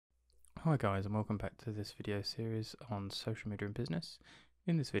Hi guys, and welcome back to this video series on social media and business.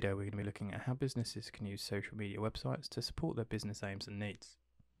 In this video we're going to be looking at how businesses can use social media websites to support their business aims and needs.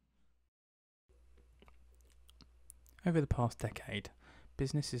 Over the past decade,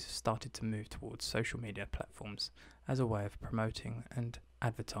 businesses have started to move towards social media platforms as a way of promoting and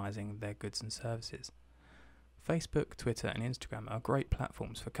advertising their goods and services. Facebook, Twitter and Instagram are great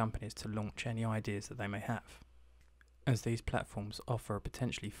platforms for companies to launch any ideas that they may have, as these platforms offer a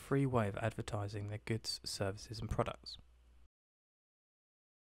potentially free way of advertising their goods, services and products.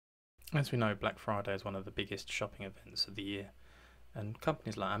 As we know, Black Friday is one of the biggest shopping events of the year, and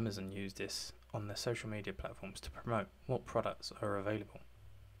companies like Amazon use this on their social media platforms to promote what products are available.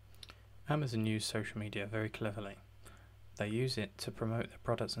 Amazon use social media very cleverly. They use it to promote their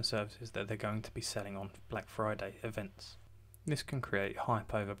products and services that they're going to be selling on Black Friday events. This can create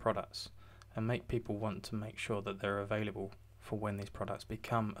hype over products and make people want to make sure that they're available for when these products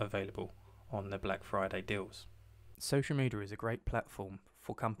become available on the Black Friday deals. Social media is a great platform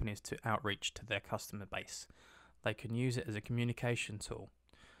for companies to outreach to their customer base. They can use it as a communication tool.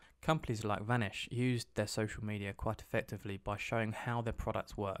 Companies like Vanish used their social media quite effectively by showing how their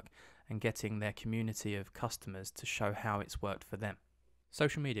products work and getting their community of customers to show how it's worked for them.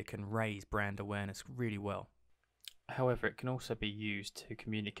 Social media can raise brand awareness really well. However, it can also be used to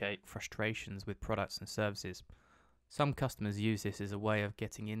communicate frustrations with products and services. Some customers use this as a way of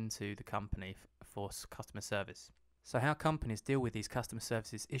getting into the company for customer service. So how companies deal with these customer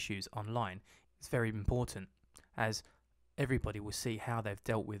services issues online is very important, as everybody will see how they've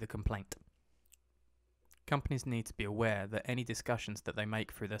dealt with a complaint. Companies need to be aware that any discussions that they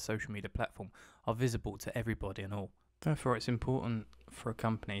make through their social media platform are visible to everybody and all. Therefore, it's important for a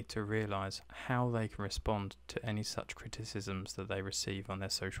company to realise how they can respond to any such criticisms that they receive on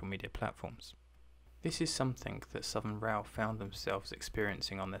their social media platforms. This is something that Southern Rail found themselves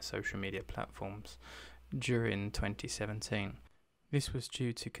experiencing on their social media platforms during 2017. This was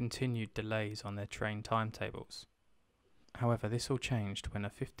due to continued delays on their train timetables. However, this all changed when a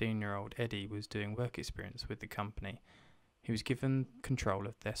 15-year-old Eddie was doing work experience with the company. He was given control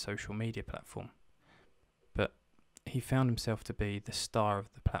of their social media platform, but he found himself to be the star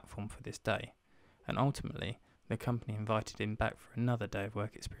of the platform for this day, and ultimately the company invited him back for another day of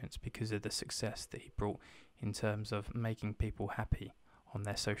work experience because of the success that he brought in terms of making people happy on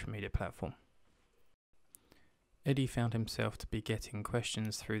their social media platform. Eddie found himself to be getting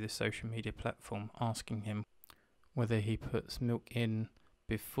questions through the social media platform asking him whether he puts milk in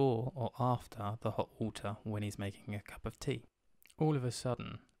before or after the hot water when he's making a cup of tea. All of a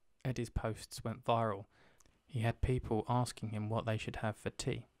sudden, Eddie's posts went viral. He had people asking him what they should have for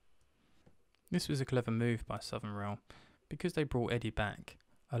tea. This was a clever move by Southern Rail. Because they brought Eddie back,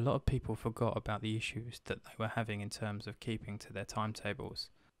 a lot of people forgot about the issues that they were having in terms of keeping to their timetables.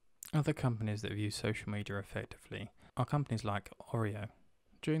 Other companies that have used social media effectively are companies like Oreo.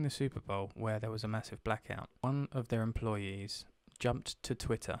 During the Super Bowl, where there was a massive blackout, one of their employees jumped to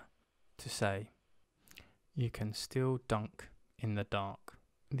Twitter to say, "You can still dunk in the dark."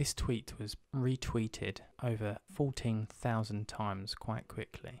 This tweet was retweeted over 14,000 times quite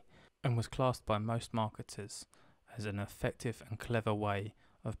quickly and was classed by most marketers as an effective and clever way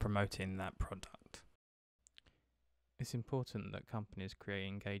of promoting that product. It's important that companies create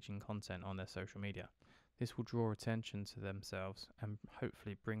engaging content on their social media. This will draw attention to themselves and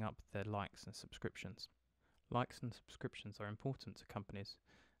hopefully bring up their likes and subscriptions. Likes and subscriptions are important to companies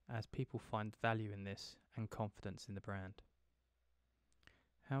as people find value in this and confidence in the brand.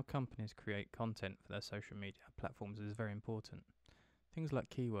 How companies create content for their social media platforms is very important. Things like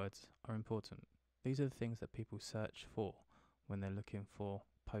keywords are important. These are the things that people search for when they're looking for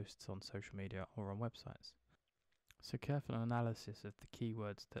posts on social media or on websites. So careful analysis of the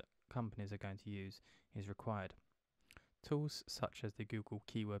keywords that companies are going to use is required. Tools such as the Google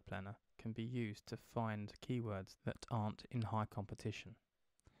Keyword Planner can be used to find keywords that aren't in high competition.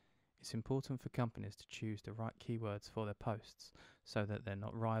 It's important for companies to choose the right keywords for their posts so that they're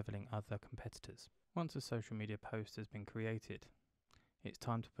not rivaling other competitors. Once a social media post has been created, it's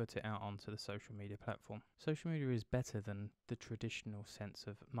time to put it out onto the social media platform. Social media is better than the traditional sense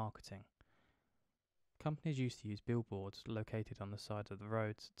of marketing. Companies used to use billboards located on the side of the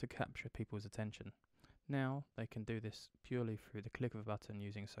roads to capture people's attention. Now they can do this purely through the click of a button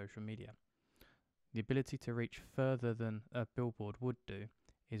using social media. The ability to reach further than a billboard would do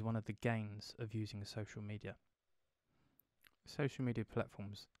is one of the gains of using social media. Social media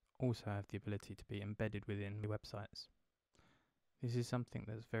platforms also have the ability to be embedded within the websites. This is something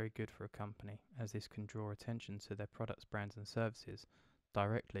that's very good for a company, as this can draw attention to their products, brands and services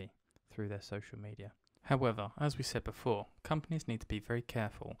directly through their social media. However, as we said before, companies need to be very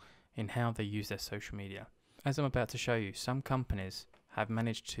careful in how they use their social media. As I'm about to show you, some companies have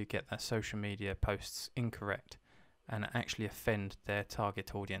managed to get their social media posts incorrect and actually offend their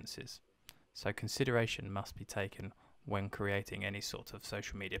target audiences. So consideration must be taken when creating any sort of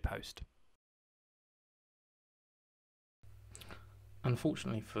social media post.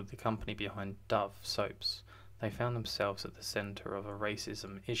 Unfortunately for the company behind Dove soaps, they found themselves at the centre of a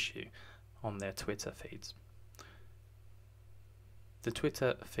racism issue on their Twitter feeds. The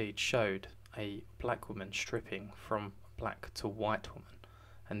Twitter feed showed a black woman stripping from black to white woman,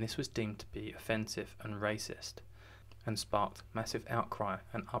 and this was deemed to be offensive and racist, and sparked massive outcry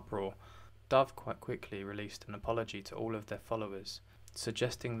and uproar. Dove quite quickly released an apology to all of their followers,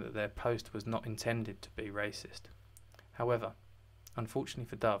 suggesting that their post was not intended to be racist. However, unfortunately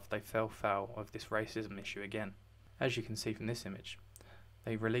for Dove, they fell foul of this racism issue again. As you can see from this image,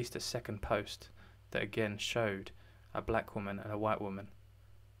 they released a second post that again showed a black woman and a white woman,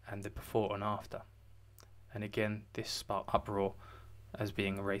 and the before and after. And again, this sparked uproar as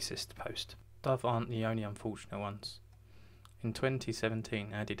being a racist post. Dove aren't the only unfortunate ones. In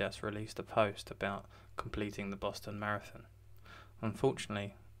 2017, Adidas released a post about completing the Boston Marathon.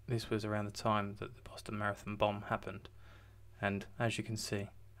 Unfortunately, this was around the time that the Boston Marathon bomb happened, and as you can see,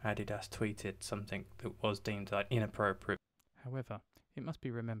 Adidas tweeted something that was deemed inappropriate. However, it must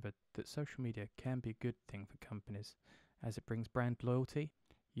be remembered that social media can be a good thing for companies, as it brings brand loyalty,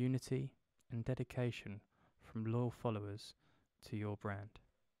 unity, and dedication from loyal followers to your brand.